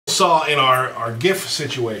saw in our GIF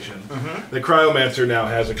situation, the Cryomacer now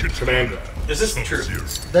has a command grab. Is this true?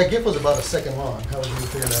 That GIF was about a second long. How would you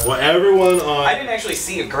figure that out? Well, everyone on... I didn't actually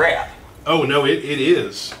see a grab. Oh, no, it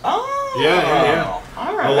is. Oh. Yeah.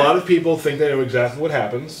 All right. A lot of people think they know exactly what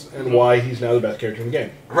happens and why he's now the best character in the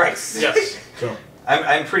game. Right. Yes. So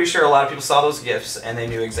I'm pretty sure a lot of people saw those GIFs and they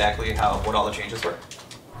knew exactly what all the changes were.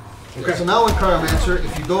 Okay. So now in Cryomancer,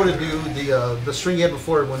 if you go to do the string you had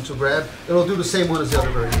before it went to grab, it'll do the same one as the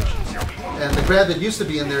other variations. And the grab that used to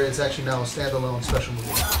be in there is actually now a standalone special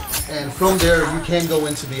move. And from there, you can go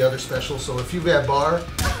into the other specials. So if you grab bar,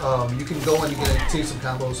 you can go and you can continue some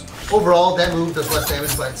combos. Overall, that move does less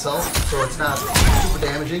damage by itself, so it's not super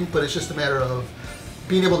damaging, but it's just a matter of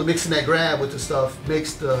being able to mix in that grab with the stuff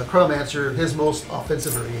makes the Cryomancer his most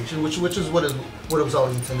offensive variation, which is what it was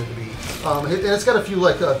always intended to be. And it's got a few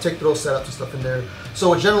like tick throw setups and stuff in there.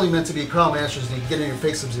 So it's generally meant to be Cryomancer's the get in your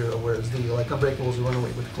face Sub-Zero, whereas the like Unbreakables you run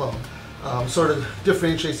away with the clone. Sort of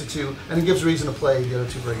differentiates the two, and it gives reason to play the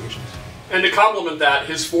other two variations. And to complement that,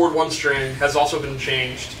 his forward one string has also been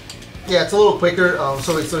changed. Yeah, it's a little quicker.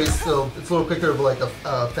 So it's a little quicker of like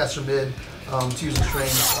a faster mid to use the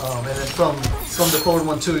strings, and then from the forward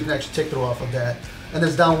 1-2, you can actually take throw off of that. And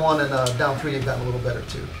as down 1 and down 3, they've gotten a little better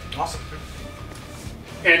too. Awesome.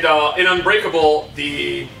 And in Unbreakable,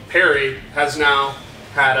 the parry has now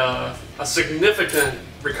had a significant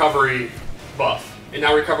recovery buff. It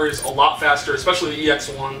now recovers a lot faster, especially the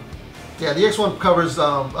EX1. Yeah, the X1 covers.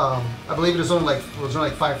 I believe it was only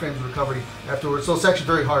like 5 frames of recovery afterwards, so it's actually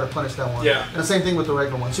very hard to punish that one. Yeah. And the same thing with the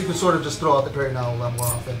regular one, so you can sort of just throw out the parry now a lot more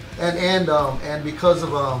often. And because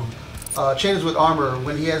of changes with armor,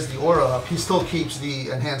 when he has the aura up, he still keeps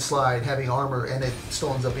the enhanced slide having armor, and it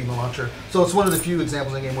still ends up being a launcher. So it's one of the few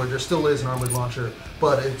examples in the game where there still is an armored launcher,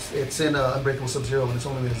 but it's in Unbreakable Sub-Zero, and it's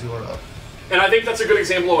only when it's the aura up. And I think that's a good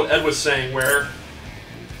example of what Ed was saying, where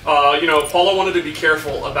Paulo wanted to be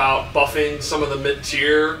careful about buffing some of the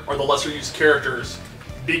mid-tier or the lesser-used characters,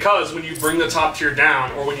 because when you bring the top tier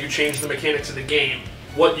down, or when you change the mechanics of the game,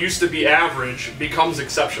 what used to be average becomes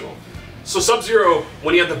exceptional. So Sub-Zero,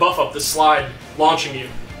 when he had the buff up, the slide launching you,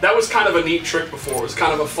 that was kind of a neat trick before. It was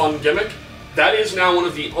kind of a fun gimmick. That is now one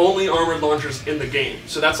of the only armored launchers in the game.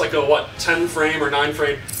 So that's like a, 10 frame or 9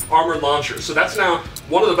 frame armored launcher. So that's now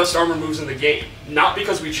one of the best armor moves in the game. Not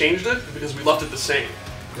because we changed it, but because we left it the same.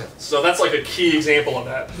 Yeah. So that's like a key example of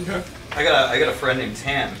that. okay. I got a friend named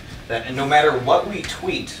Tan that no matter what we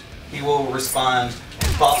tweet, he will respond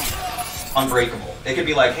buff Unbreakable. It could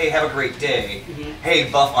be like, hey, have a great day. Hey,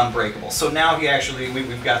 buff Unbreakable. So now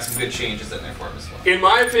we've got some good changes in there for him as well. In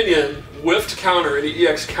my opinion, whiffed counter and the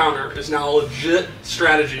EX counter is now a legit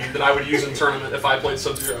strategy that I would use in tournament if I played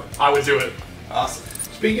Sub-Zero. I would do it. Awesome.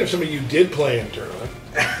 Speaking of somebody you did play in tournament,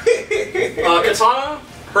 Katana,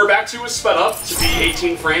 her back 2 is sped up to be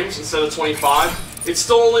 18 frames instead of 25. It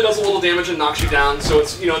still only does a little damage and knocks you down, so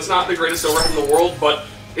it's it's not the greatest overhead in the world, but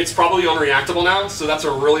it's probably unreactable now, so that's a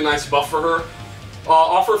really nice buff for her.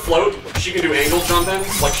 Off her float, she can do angle jump in,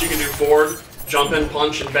 like she can do forward, jump in,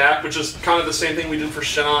 punch, and back, which is kind of the same thing we did for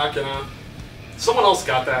Shinnok, and someone else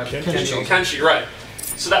got that. Kenshi, right.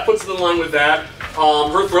 So that puts it in line with that.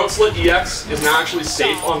 Her throat slit EX is now actually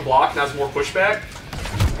safe on block and has more pushback.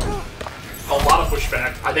 A lot of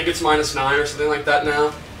pushback. I think it's -9 or something like that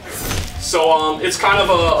now. So it's kind of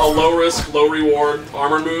a low risk, low reward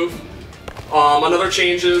armor move. Another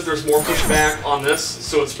change is there's more pushback on this,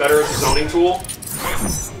 so it's better as a zoning tool.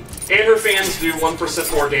 And her fans do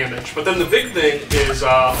 1% more damage. But then the big thing is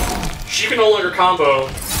she can no longer combo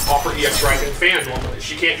off her EX Rising fan normally.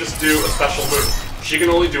 She can't just do a special move. She can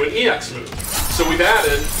only do an EX move. So we've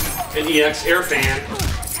added an EX Air Fan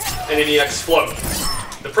and an EX Float.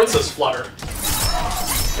 The Princess Flutter.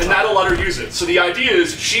 And that'll let her use it. So the idea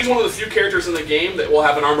is she's one of the few characters in the game that will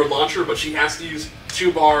have an armored launcher, but she has to use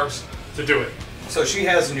 2 bars to do it. So she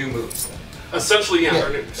has new moves then. Essentially, yeah.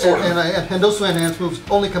 Sort of. And those 2 enhanced moves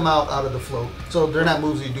only come out of the float, so they're not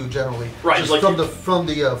moves you do generally. Right. Just like from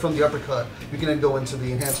the uppercut, you can then go into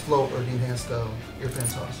the enhanced float or the enhanced Air Fan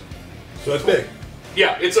toss. so that's big.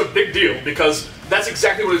 Yeah, it's a big deal because that's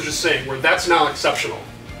exactly what I was just saying, where that's now exceptional.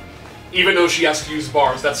 Even though she has to use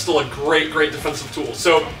bars, that's still a great, great defensive tool.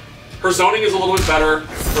 So her zoning is a little bit better,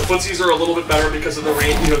 her footsies are a little bit better because of the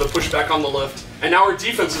range, the pushback on the lift, and now her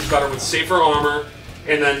defense is better with safer armor,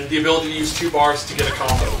 and then the ability to use 2 bars to get a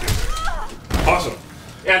combo. Awesome.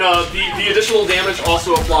 And the additional damage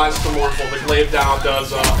also applies to Mournful. The Glaive now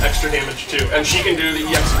does extra damage too, and she can do the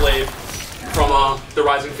EX Glaive from the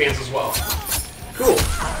Rising Fans as well. Cool.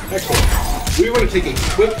 Excellent. We want to take a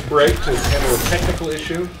quick break to handle a technical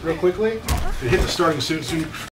issue real quickly. We hit the starting soon